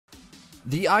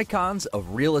The Icons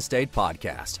of Real Estate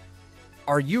Podcast.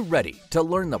 Are you ready to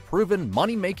learn the proven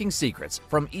money-making secrets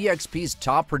from eXp's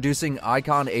top-producing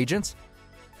Icon agents?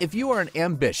 If you are an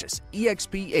ambitious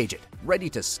eXp agent ready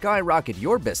to skyrocket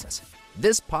your business,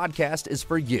 this podcast is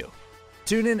for you.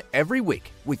 Tune in every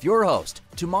week with your host,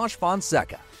 Tomas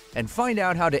Fonseca, and find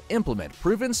out how to implement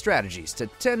proven strategies to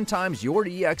 10 times your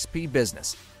eXp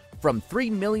business, from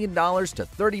 $3 million to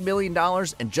 $30 million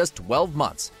in just 12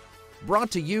 months.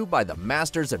 Brought to you by the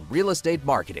Masters in Real Estate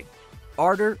Marketing,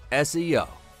 Arter SEO.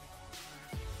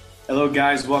 Hello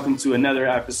guys, welcome to another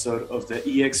episode of the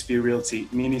eXp Realty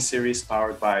mini-series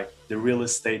powered by the Real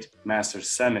Estate Masters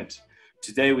Summit.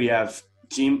 Today we have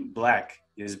Jim Black.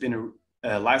 He has been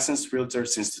a licensed realtor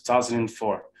since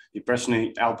 2004. He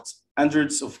personally helped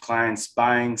hundreds of clients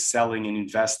buying, selling, and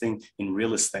investing in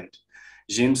real estate.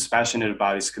 Jim's passionate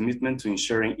about his commitment to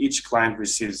ensuring each client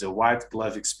receives a white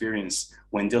glove experience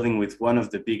when dealing with one of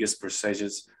the biggest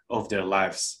purchases of their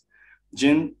lives.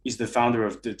 Jim is the founder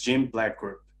of the Jim Black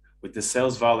Group, with the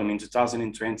sales volume in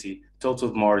 2020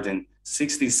 totaled more than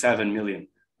 67 million,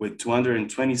 with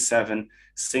 227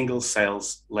 single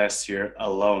sales last year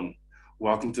alone.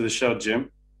 Welcome to the show,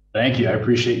 Jim. Thank you. I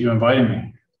appreciate you inviting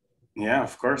me. Yeah,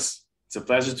 of course. It's a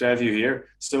pleasure to have you here.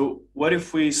 So what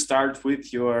if we start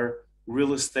with your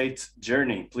real estate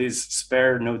journey? Please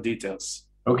spare no details.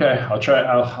 Okay, I'll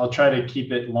try to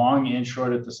keep it long and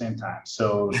short at the same time.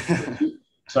 So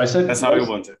I said that's how we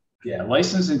want it. Yeah,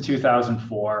 licensed in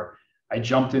 2004. I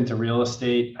jumped into real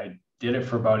estate. I did it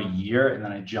for about a year and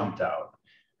then I jumped out.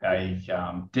 I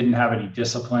didn't have any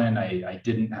discipline. I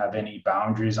didn't have any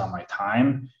boundaries on my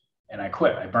time and I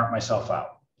quit. I burnt myself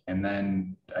out. And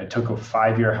then I took a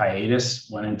 5-year hiatus,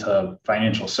 went into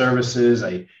financial services.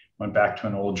 I went back to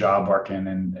an old job working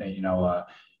and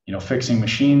fixing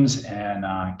machines, and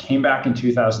came back in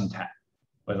 2010,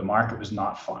 where the market was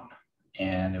not fun,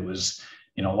 and it was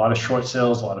a lot of short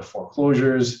sales, a lot of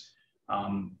foreclosures.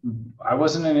 I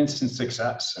wasn't an instant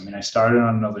success. I mean, I started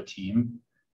on another team,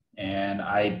 and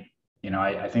I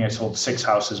think I sold 6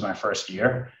 houses my first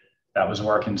year. That was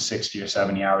working 60 or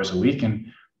 70 hours a week,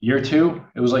 and year 2,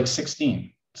 it was like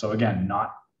 16. So again, I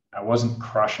wasn't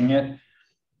crushing it.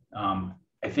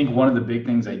 I think one of the big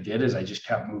things I did is I just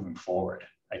kept moving forward.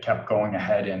 I kept going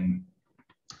ahead and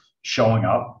showing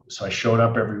up. So I showed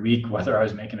up every week, whether I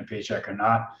was making a paycheck or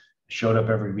not. I showed up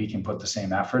every week and put the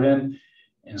same effort in,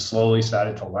 and slowly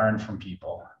started to learn from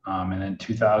people. And then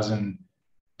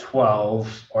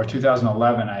 2012 or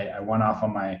 2011, I went off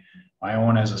on my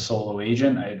own as a solo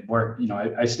agent. I had worked,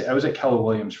 I was at Keller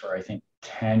Williams for, I think,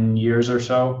 10 years or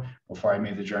so before I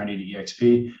made the journey to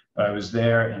eXp. But I was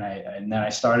there, and then I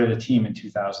started a team in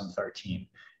 2013.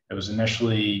 It was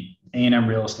initially A&M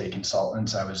Real Estate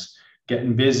Consultants. I was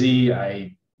getting busy.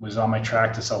 I was on my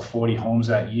track to sell 40 homes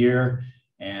that year,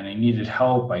 and I needed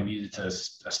help. I needed to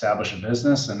establish a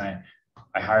business, and I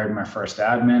hired my first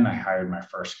admin. I hired my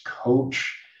first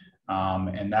coach,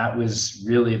 and that was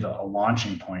really a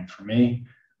launching point for me.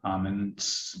 And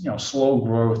slow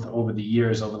growth over the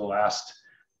years, over the last,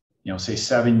 say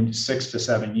 6 to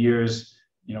 7 years,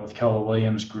 with Keller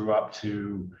Williams grew up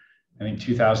to, I think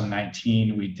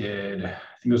 2019, we did, I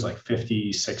think it was like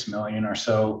 56 million or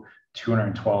so,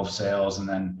 212 sales. And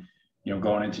then,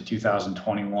 going into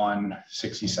 2021,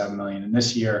 67 million. And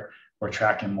this year we're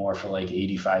tracking more for like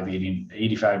 85,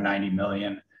 90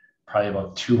 million, probably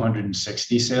about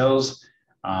 260 sales.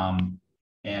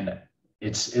 And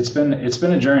it's been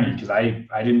a journey, because I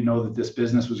didn't know that this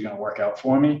business was going to work out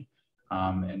for me.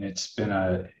 And it's been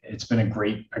a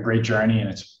great journey, and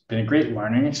it's been a great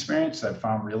learning experience. I've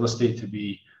found real estate to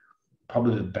be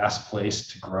probably the best place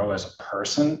to grow as a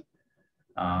person,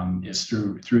 is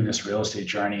through this real estate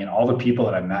journey and all the people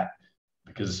that I met,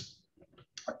 because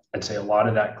I'd say a lot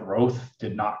of that growth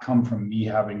did not come from me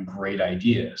having great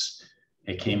ideas.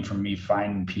 It came from me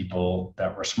finding people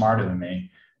that were smarter than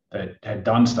me, that had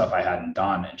done stuff I hadn't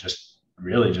done, and just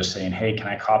really just saying, hey, can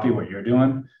I copy what you're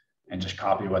doing? And just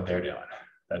copy what they're doing.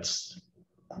 That's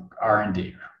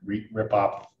R&D, rip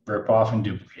off and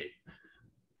duplicate.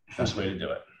 Best way to do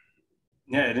it.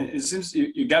 Yeah, it seems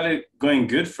you got it going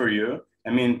good for you.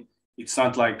 I mean, it's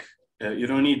not like you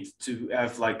don't need to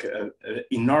have like a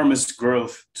enormous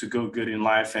growth to go good in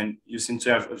life, and you seem to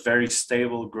have a very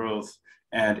stable growth,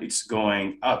 and it's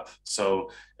going up.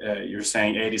 So you're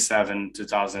saying 87,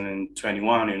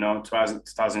 2021,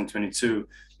 2022,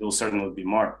 it will certainly be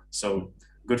more. So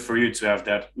good for you to have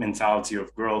that mentality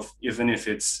of growth, even if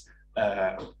it's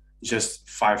just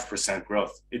 5%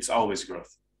 growth. It's always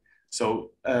growth.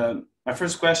 So my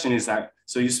first question is that,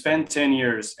 so you spent 10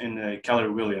 years in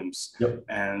Keller Williams. Yep.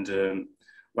 And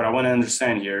what I want to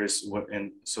understand here is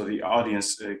and so the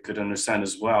audience could understand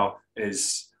as well,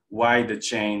 is why the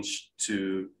change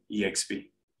to EXP?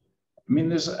 I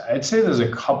mean, I'd say there's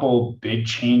a couple big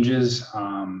changes.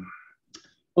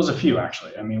 There's a few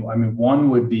actually. I mean, one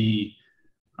would be,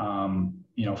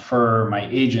 for my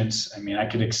agents, I mean, I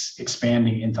could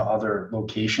expanding into other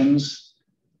locations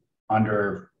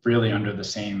under the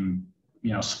same,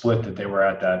 split that they were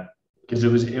at that, because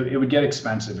it would get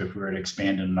expensive if we were to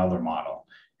expand in another model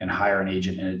and hire an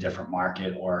agent in a different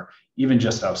market or even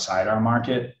just outside our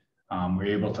market. We're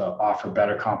able to offer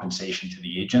better compensation to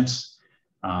the agents.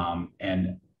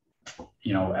 And,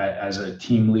 as a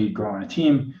team lead growing a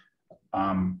team,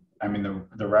 I mean,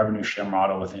 the revenue share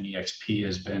model within EXP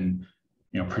has been,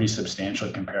 pretty substantial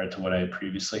compared to what I had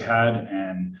previously had.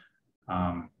 And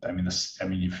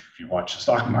if you watch the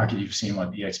stock market, you've seen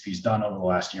what EXP's done over the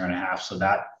last year and a half. So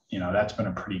that, that's been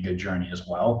a pretty good journey as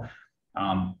well.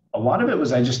 A lot of it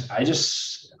was I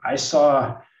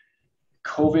saw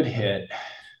COVID hit,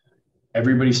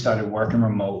 everybody started working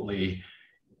remotely,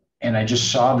 and I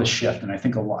just saw the shift. And I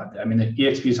think the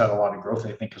EXP's had a lot of growth,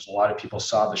 I think, because a lot of people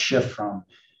saw the shift from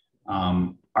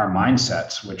our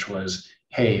mindsets, which was,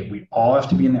 hey, we all have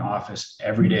to be in the office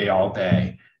every day, all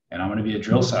day, and I'm going to be a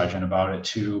drill sergeant about it,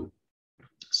 to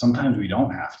sometimes we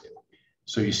don't have to.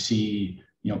 So you see,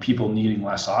 people needing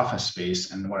less office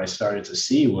space. And what I started to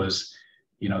see was,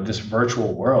 this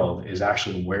virtual world is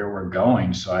actually where we're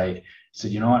going. So I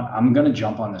said, you know what, I'm going to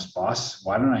jump on this bus.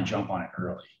 Why don't I jump on it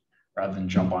early rather than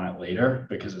jump on it later?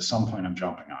 Because at some point I'm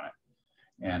jumping on it.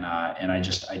 And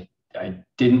I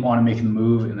didn't want to make the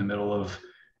move in the middle of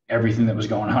everything that was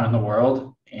going on in the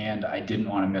world, and I didn't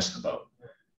want to miss the boat.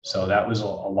 So that was a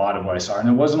lot of what I saw. And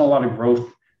there wasn't a lot of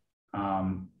growth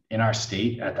in our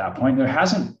state at that point.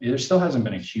 There still hasn't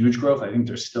been a huge growth. I think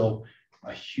there's still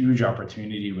a huge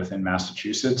opportunity within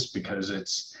Massachusetts, because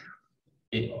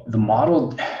the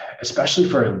model, especially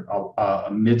for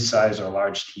a mid-size or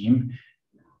large team,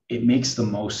 it makes the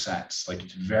most sense. Like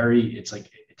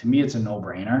to me, it's a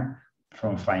no-brainer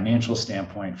from a financial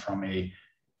standpoint, from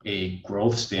a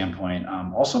growth standpoint,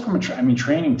 also from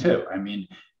training too. I mean,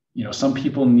 some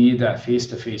people need that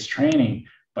face-to-face training,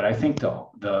 but I think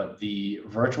the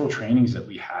virtual trainings that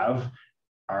we have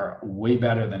are way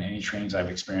better than any trainings I've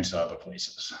experienced at other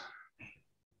places.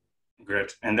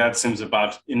 Great, and that seems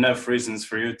about enough reasons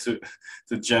for you to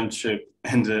jump ship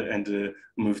and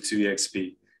move to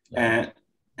EXP. Yeah.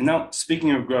 And now,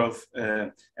 speaking of growth,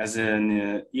 as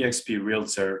an EXP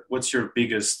realtor, what's your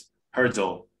biggest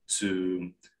hurdle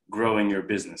to growing your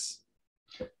business?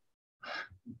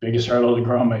 Biggest hurdle to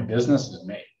growing my business is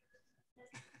me.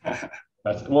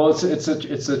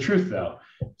 It's the truth though.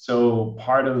 So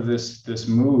part of this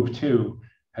move too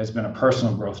has been a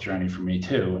personal growth journey for me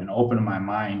too, and opening my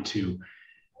mind to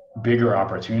bigger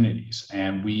opportunities.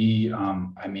 And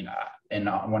when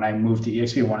I moved to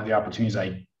EXP, one of the opportunities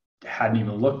I hadn't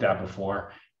even looked at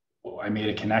before, I made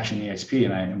a connection in EXP,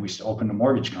 and we opened a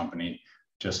mortgage company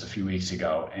just a few weeks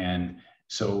ago. And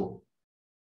so,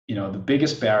 the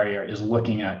biggest barrier is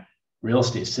looking at real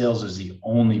estate sales as the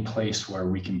only place where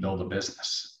we can build a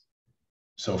business.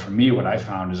 So for me, what I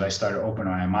found is I started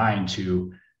opening my mind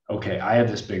to, okay, I have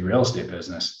this big real estate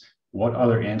business. What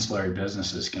other ancillary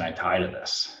businesses can I tie to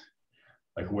this?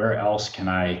 Like, where else can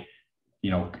I,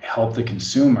 help the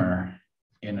consumer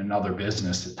in another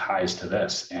business that ties to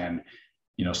this? And,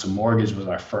 so mortgage was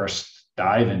our first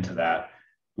dive into that.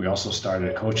 We also started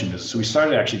a coaching business. So we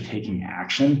started actually taking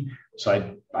action.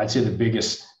 So I'd say the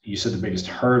biggest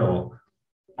hurdle,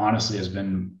 honestly, has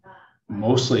been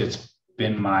it's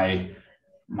been my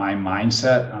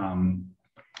mindset.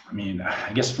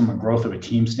 I guess from a growth of a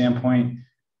team standpoint,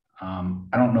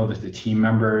 I don't know that the team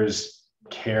members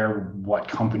care what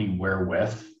company we're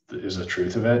with, is the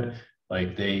truth of it.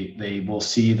 Like they will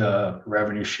see the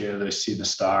revenue share, they see the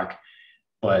stock,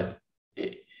 but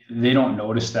they don't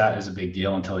notice that as a big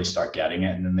deal until they start getting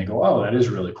it. And then they go, oh, that is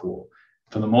really cool.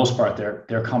 For the most part,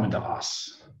 they're coming to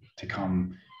us to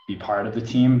come be part of the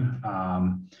team.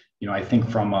 I think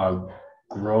from a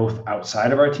growth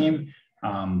outside of our team,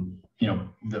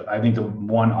 I think the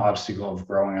one obstacle of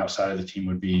growing outside of the team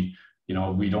would be,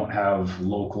 we don't have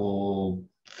local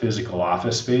physical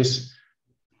office space,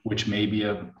 which may be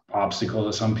an obstacle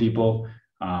to some people.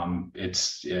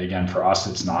 It's, again, for us,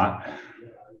 it's not.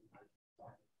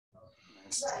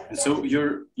 So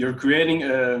you're creating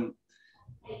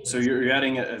you're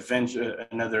adding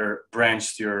another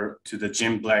branch to the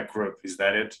Jim Black Group. Is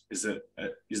that it? Is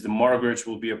the mortgage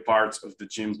will be a part of the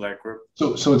Jim Black Group?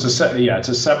 So it's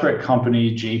a separate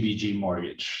company, JBG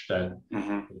Mortgage, that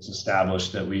is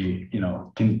established, that we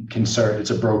can serve.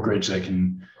 It's a brokerage that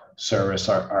can service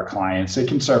our clients. It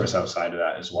can service outside of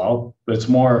that as well, but it's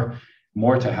more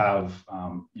to have,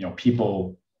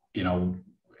 people,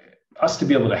 us to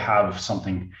be able to have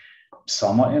something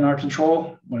somewhat in our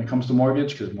control when it comes to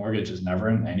mortgage, because mortgage is never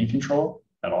in any control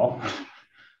at all.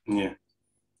 Yeah.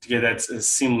 To get that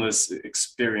seamless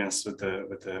experience with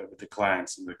the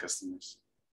clients and the customers.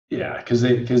 Yeah, because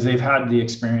they've had the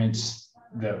experience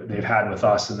that they've had with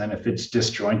us, and then if it's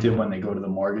disjointed when they go to the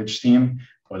mortgage team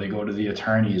or they go to the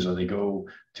attorneys or they go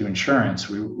to insurance,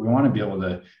 we want to be able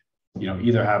to,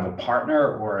 either have a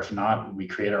partner, or if not, we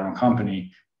create our own company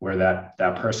where that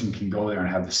person can go there and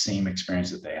have the same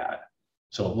experience that they had.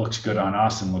 So it looks good on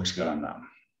us and looks good on them.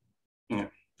 Yeah,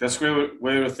 that's great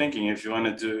way of thinking. If you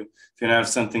want to have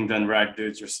something done right, do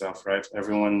it yourself, right?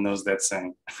 Everyone knows that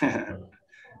saying.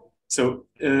 So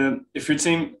if your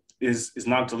team is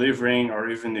not delivering, or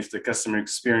even if the customer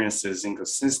experience is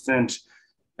inconsistent,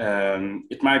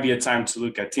 it might be a time to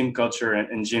look at team culture.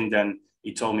 And Jim, then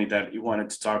he told me that he wanted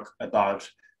to talk about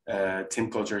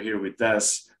team culture here with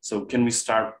us. So can we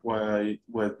start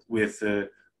with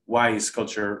why is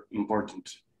culture important?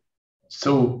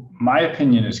 So my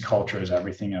opinion is culture is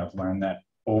everything. I've learned that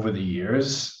over the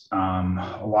years.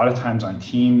 A lot of times on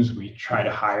teams, we try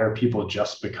to hire people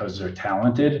just because they're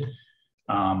talented,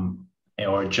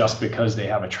 or just because they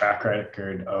have a track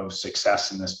record of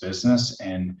success in this business.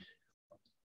 And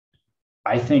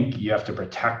I think you have to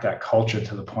protect that culture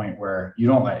to the point where you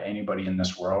don't let anybody in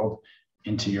this world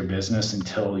into your business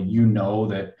until you know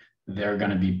that they're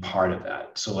going to be part of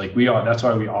that. So that's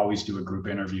why we always do a group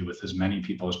interview with as many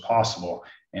people as possible.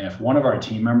 And if one of our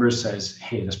team members says,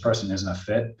 hey, this person isn't a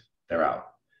fit, they're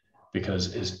out.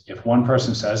 Because if one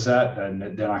person says that, then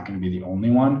they're not going to be the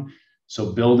only one.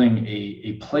 So building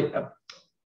a plate,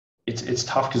 it's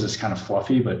tough because it's kind of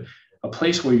fluffy, but a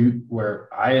place where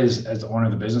I, as the owner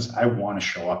of the business, I want to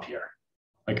show up here.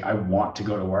 Like, I want to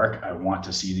go to work. I want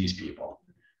to see these people.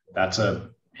 That's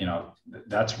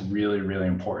really, really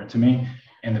important to me.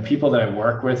 And the people that I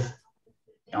work with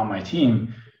on my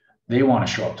team, they want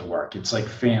to show up to work. It's like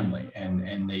family,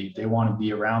 and they want to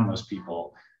be around those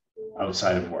people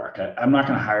outside of work. I'm not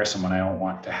going to hire someone I don't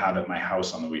want to have at my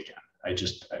house on the weekend.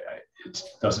 It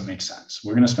doesn't make sense.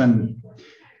 We're going to spend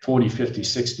 40, 50,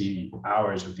 60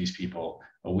 hours with these people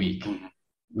a week.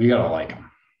 We got to like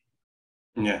them.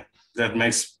 Yeah, that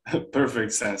makes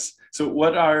perfect sense. So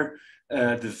what are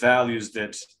the values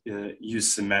that you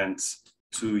cement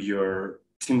to your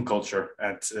team culture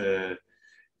at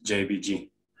JBG?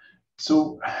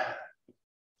 So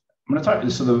I'm going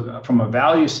to talk, from a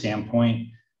value standpoint,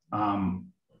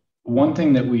 one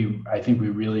thing that I think we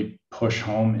really push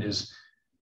home is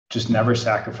just never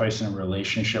sacrificing a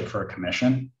relationship for a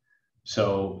commission.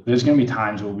 So there's going to be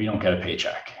times where we don't get a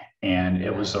paycheck, and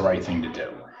it was the right thing to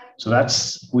do. So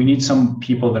we need some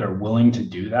people that are willing to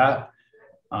do that.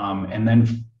 And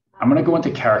then I'm going to go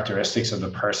into characteristics of the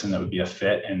person that would be a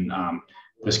fit. And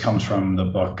this comes from the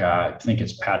book, I think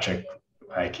it's Patrick,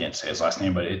 I can't say his last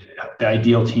name, but The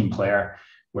Ideal Team Player,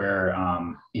 where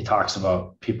he talks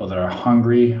about people that are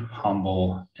hungry,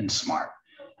 humble, and smart.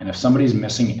 And if somebody's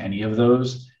missing any of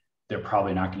those, they're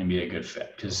probably not going to be a good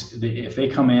fit, because if they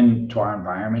come into our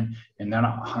environment and they're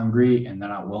not hungry and they're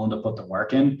not willing to put the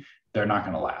work in, they're not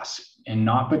going to last. And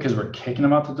not because we're kicking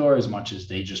them out the door as much as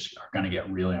they just are going to get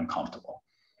really uncomfortable.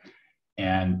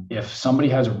 And if somebody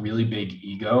has a really big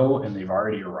ego and they've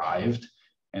already arrived,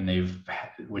 and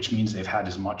which means they've had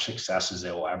as much success as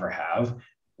they will ever have,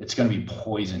 it's going to be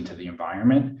poison to the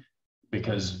environment,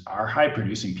 because our high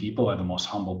producing people are the most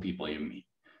humble people you meet.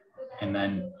 And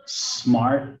then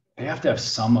smart, they have to have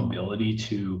some ability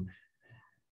to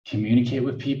communicate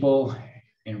with people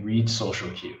and read social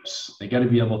cues. They got to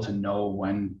be able to know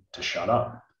when to shut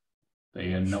up.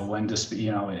 They got to know when to speak,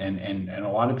 and a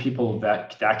lot of people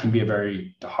that can be a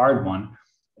very hard one.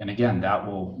 And again,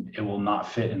 it will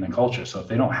not fit in the culture. So if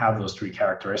they don't have those three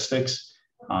characteristics,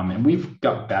 and we've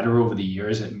got better over the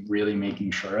years at really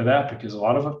making sure of that, because a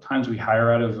lot of times we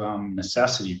hire out of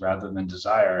necessity rather than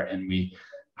desire, and we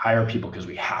hire people because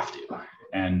we have to,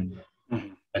 and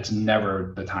it's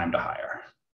never the time to hire.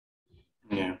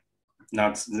 Yeah,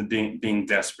 not being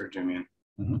desperate, I mean.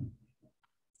 Mm-hmm.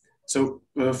 So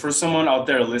for someone out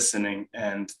there listening,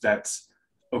 and that's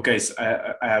okay, so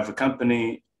I have a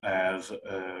company, I have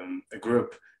a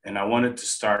group, and I wanted to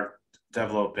start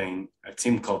developing a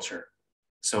team culture.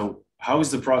 So how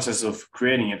is the process of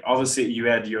creating it? Obviously, you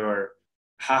had your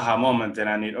haha moment that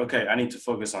I need to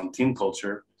focus on team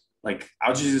culture. Like,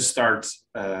 how did you start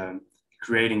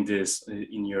creating this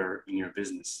in your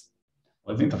business?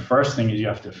 Well, I think the first thing is you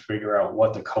have to figure out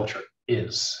what the culture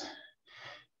is.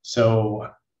 So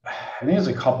I think there's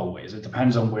a couple ways. It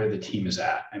depends on where the team is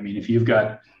at. I mean, if you've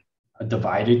got a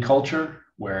divided culture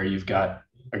where you've got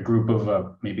a group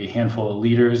of maybe a handful of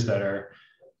leaders that are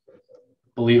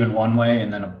believe in one way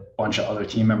and then a bunch of other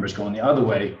team members going the other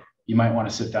way, you might want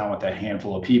to sit down with that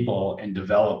handful of people and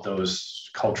develop those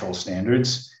cultural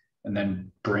standards and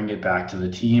then bring it back to the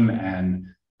team, and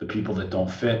the people that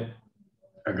don't fit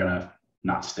are going to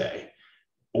not stay.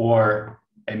 Or,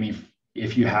 I mean,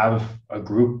 if you have a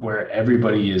group where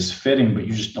everybody is fitting, but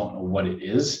you just don't know what it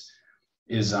is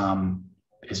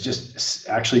just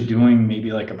actually doing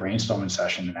maybe like a brainstorming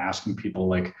session and asking people,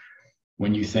 like,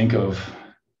 when you think of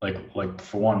like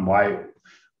for one,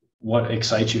 what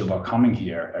excites you about coming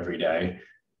here every day,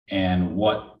 and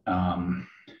what,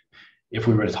 if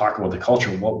we were to talk about the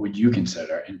culture, what would you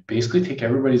consider? And basically take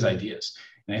everybody's ideas.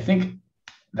 And I think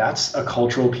that's a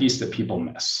cultural piece that people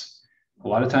miss. A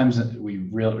lot of times we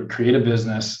create a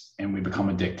business and we become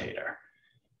a dictator,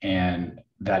 and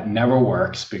that never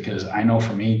works, because I know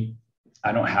for me,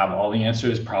 I don't have all the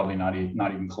answers, probably not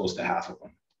even close to half of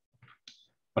them.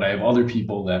 But I have other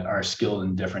people that are skilled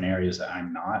in different areas that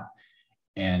I'm not,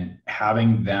 and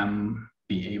having them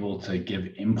be able to give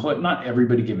input, not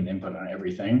everybody giving input on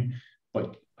everything,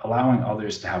 but allowing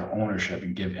others to have ownership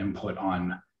and give input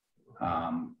on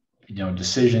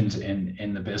decisions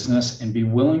in the business, and be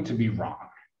willing to be wrong.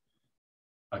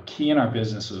 A key in our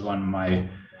business was when my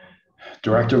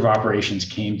director of operations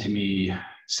came to me,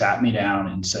 sat me down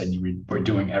and said, we're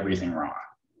doing everything wrong.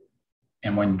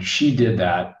 And when she did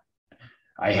that,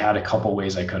 I had a couple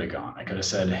ways I could have gone. I could have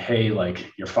said, hey,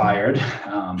 like, you're fired,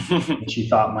 which she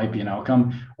thought might be an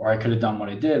outcome. Or I could have done what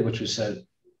I did, which was said,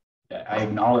 I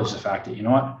acknowledge the fact that, you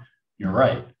know what, you're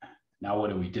right. Now what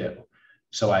do we do?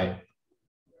 So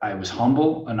I was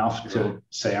humble enough to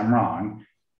say I'm wrong,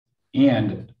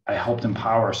 and I helped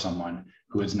empower someone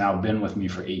who has now been with me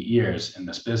for 8 years in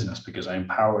this business, because I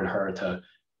empowered her to,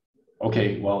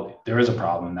 okay, well, there is a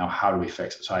problem. Now, how do we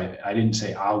fix it? So I didn't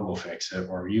say, I'll go fix it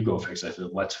or you go fix it. I said,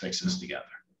 let's fix this together.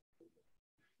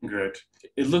 Great.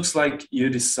 It looks like you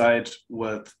decide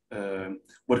what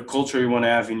culture you want to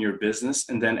have in your business,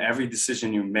 and then every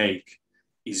decision you make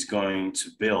is going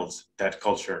to build that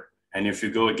culture. And if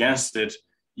you go against it,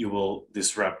 you will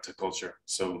disrupt the culture.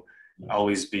 So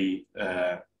always be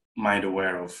mind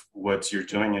aware of what you're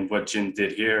doing, and what Jim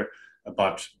did here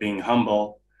about being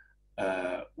humble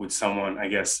with someone, I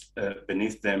guess,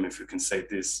 beneath them, if you can say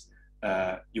this,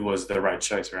 it was the right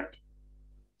choice, right?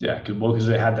 Yeah, because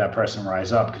they had that person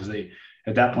rise up, because they,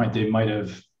 at that point, they might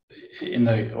have in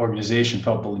the organization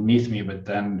felt beneath me, but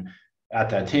then at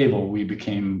that table, we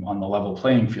became on the level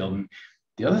playing field. And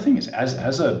the other thing is,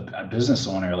 as a business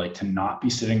owner, like, to not be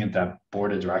sitting at that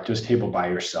board of directors table by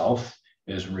yourself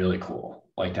is really cool.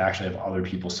 Like, to actually have other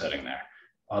people sitting there,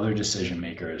 other decision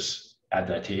makers at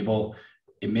that table,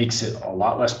 it makes it a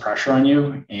lot less pressure on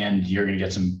you, and you're going to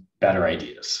get some better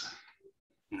ideas.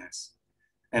 Nice.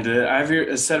 And I have here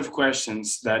a set of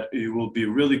questions that you will be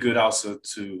really good also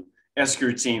to ask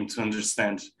your team to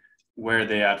understand where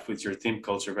they at with your team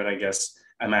culture. But I guess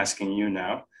I'm asking you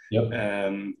now. Yep.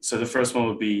 So the first one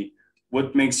would be,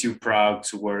 what makes you proud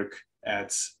to work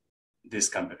at this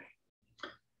company?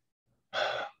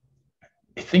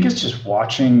 I think it's just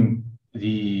watching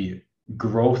the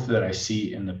growth that I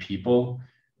see in the people,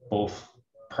 both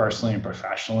personally and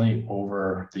professionally,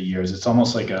 over the years. It's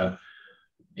almost like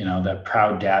that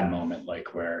proud dad moment,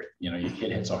 like where, your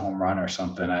kid hits a home run or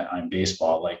something on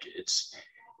baseball. Like, it's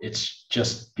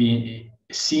just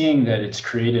seeing that it's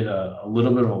created a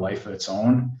little bit of a life of its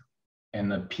own, and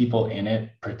the people in it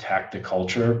protect the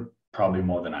culture probably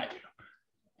more than I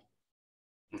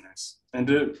do. Nice.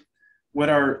 And what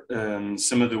are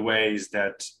some of the ways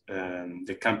that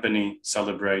the company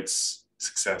celebrates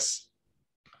success?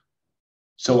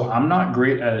 So I'm not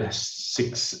great at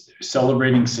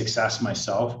celebrating success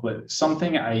myself, but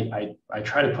something I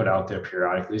try to put out there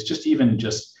periodically is just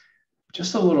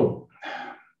a little.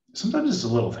 Sometimes it's the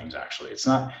little things, actually. It's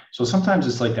not. So sometimes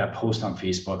it's like that post on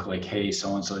Facebook, like, hey,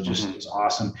 so-and-so just is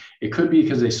awesome. It could be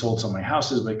because they sold so many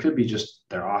houses, but it could be just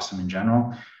they're awesome in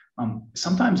general.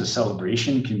 Sometimes a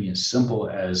celebration can be as simple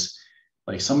as,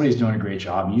 like, somebody's doing a great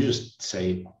job, and you just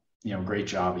say, great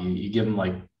job. You give them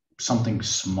like something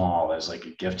small as like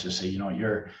a gift to say,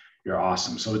 you're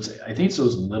awesome. So I think it's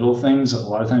those little things. A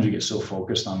lot of times we get so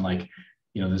focused on, like,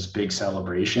 this big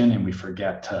celebration, and we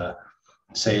forget to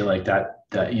say, like, that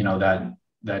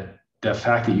the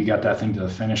fact that you got that thing to the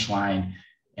finish line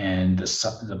and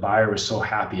the buyer was so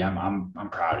happy. I'm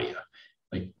proud of you.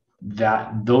 Like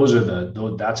that.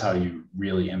 That's how you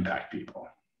really impact people.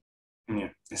 Yeah.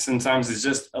 Sometimes it's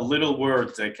just a little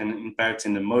word that can impact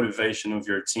in the motivation of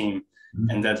your team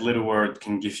and that little word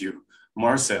can give you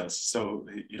more sales. So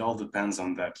it all depends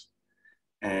on that.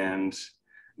 And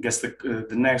I guess the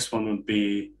next one would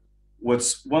be,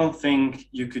 what's one thing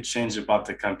you could change about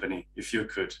the company if you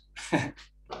could?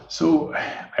 So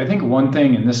I think one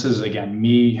thing, and this is again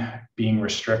me being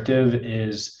restrictive,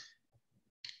 is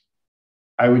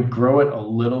I would grow it a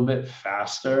little bit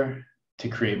faster to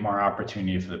create more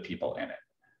opportunity for the people in it.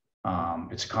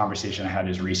 It's a conversation I had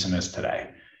as recent as today,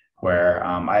 where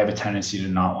I have a tendency to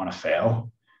not want to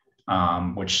fail,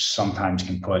 which sometimes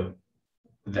can put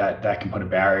that can put a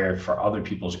barrier for other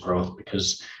people's growth,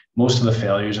 because most of the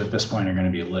failures at this point are going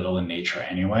to be little in nature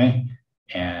anyway.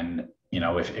 And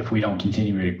if we don't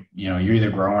continue to, you're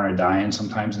either growing or dying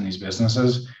sometimes in these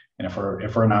businesses. And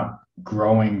if we're not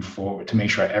growing to make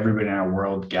sure everybody in our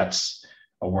world gets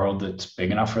a world that's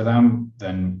big enough for them,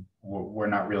 then we're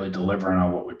not really delivering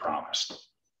on what we promised.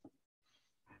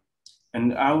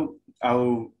 And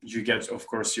how you get, of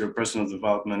course, your personal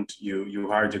development, you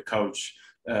hired a coach.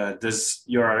 Does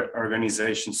your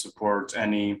organization support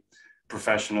any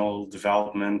professional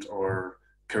development or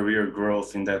career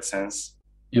growth in that sense?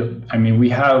 Yep. I mean, we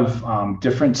have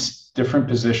different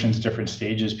positions, different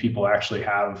stages people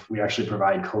we actually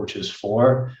provide coaches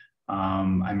for.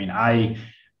 I mean, I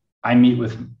meet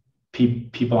with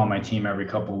people on my team every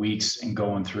couple of weeks and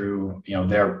going through,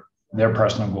 their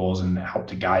personal goals and help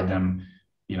to guide them,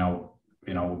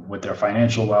 with their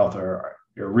financial wealth or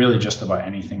really just about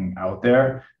anything out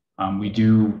there. We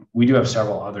do have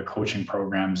several other coaching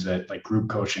programs like group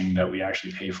coaching that we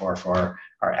actually pay for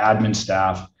our admin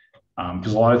staff.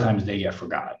 Because a lot of times they get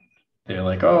forgotten. They're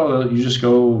like, oh, you just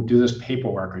go do this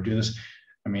paperwork or do this.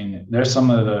 I mean, there's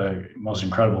some of the most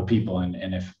incredible people.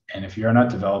 And if you're not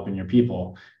developing your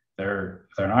people, they're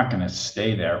not going to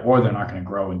stay there, or they're not going to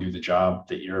grow and do the job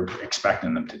that you're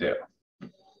expecting them to do.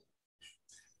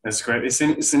 That's great. It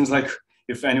seems like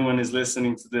if anyone is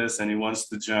listening to this and he wants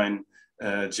to join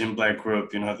Jim Black Group,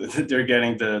 they're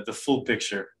getting the full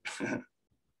picture.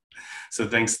 So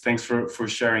thanks for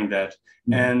sharing that.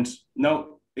 Mm-hmm. And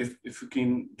now, if we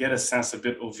can get a sense a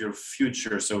bit of your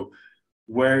future, so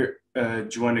where do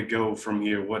you want to go from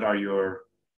here? What are your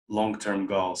long-term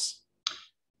goals?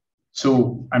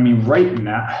 So, I mean, right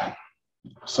now,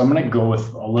 so I'm going to go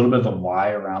with a little bit of the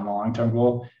why around the long-term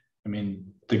goal. I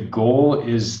mean, the goal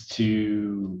is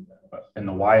and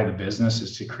the why of the business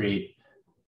is to create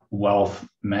wealth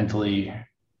mentally,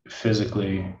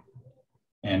 physically,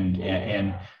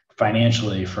 and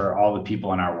financially for all the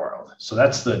people in our world. So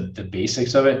that's the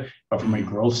basics of it. But from a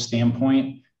growth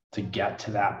standpoint, to get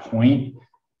to that point,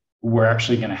 we're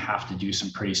actually going to have to do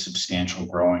some pretty substantial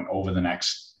growing over the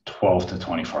next 12 to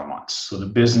 24 months. So the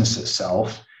business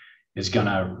itself is going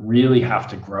to really have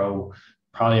to grow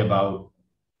probably about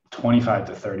 25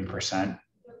 to 30%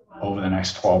 over the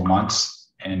next 12 months,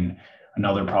 and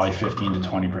another probably 15 to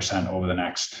 20% over the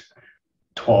next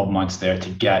 12 months there to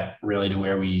get really to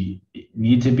where we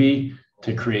need to be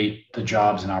to create the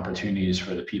jobs and opportunities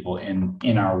for the people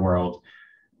in our world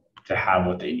to have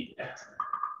what they need.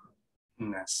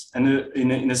 Yes. And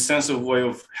in a sense of way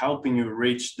of helping you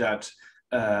reach that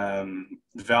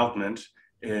development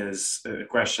is a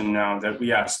question now that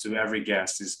we ask to every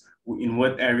guest is, in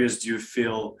what areas do you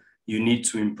feel you need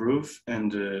to improve,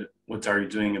 and what are you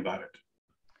doing about it?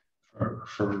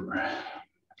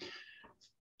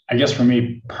 I guess for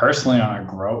me personally, on our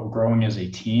growing as a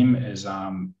team is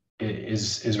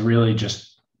really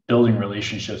just building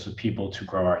relationships with people to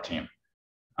grow our team.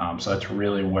 So that's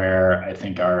really where I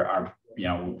think our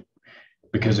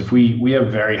because if we have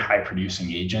very high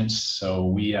producing agents, so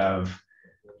we have,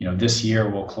 this year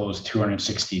we'll close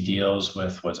 260 deals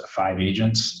with 5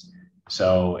 agents.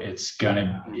 So it's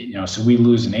gonna, so we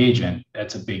lose an agent,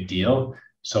 that's a big deal.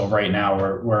 So right now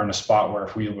we're in a spot where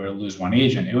if we were to lose one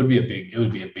agent, it would be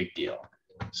a big deal.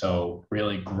 So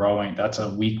really growing, that's a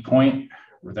weak point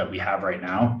that we have right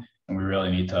now. And we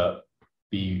really need to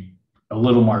be a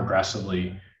little more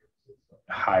aggressively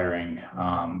hiring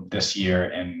this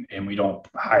year. And we don't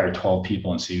hire 12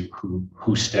 people and see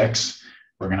who sticks.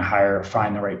 We're going to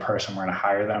find the right person. We're going to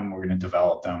hire them. We're going to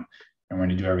develop them. And we're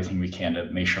going to do everything we can to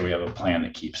make sure we have a plan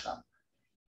that keeps them.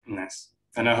 Nice.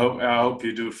 And I hope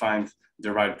you do find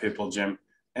the right people, Jim.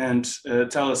 And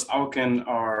tell us, how can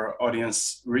our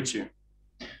audience reach you?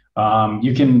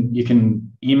 You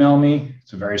can email me.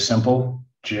 It's very simple,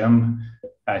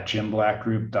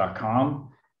 jim@jimblackgroup.com.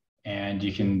 And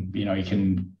you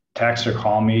can text or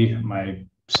call me. My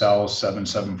cell is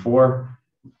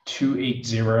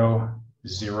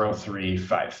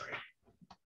 774-280-0353.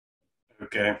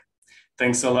 Okay.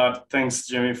 Thanks a lot. Thanks,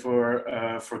 Jimmy, for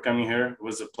coming here. It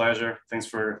was a pleasure. Thanks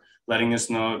for letting us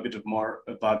know a bit more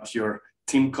about your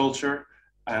team culture.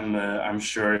 I'm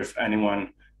sure if anyone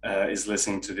is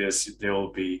listening to this, they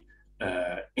will be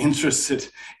interested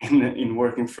in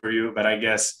working for you. But I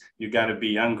guess you got to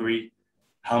be hungry,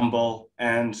 humble,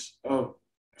 and I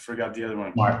forgot the other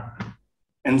one. Smart.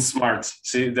 And smart.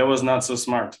 See, that was not so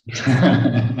smart.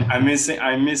 I'm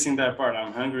missing that part.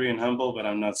 I'm hungry and humble, but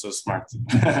I'm not so smart.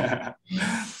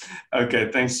 Okay,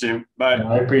 thanks, Jim. Bye.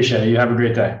 I appreciate it. You have a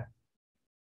great day.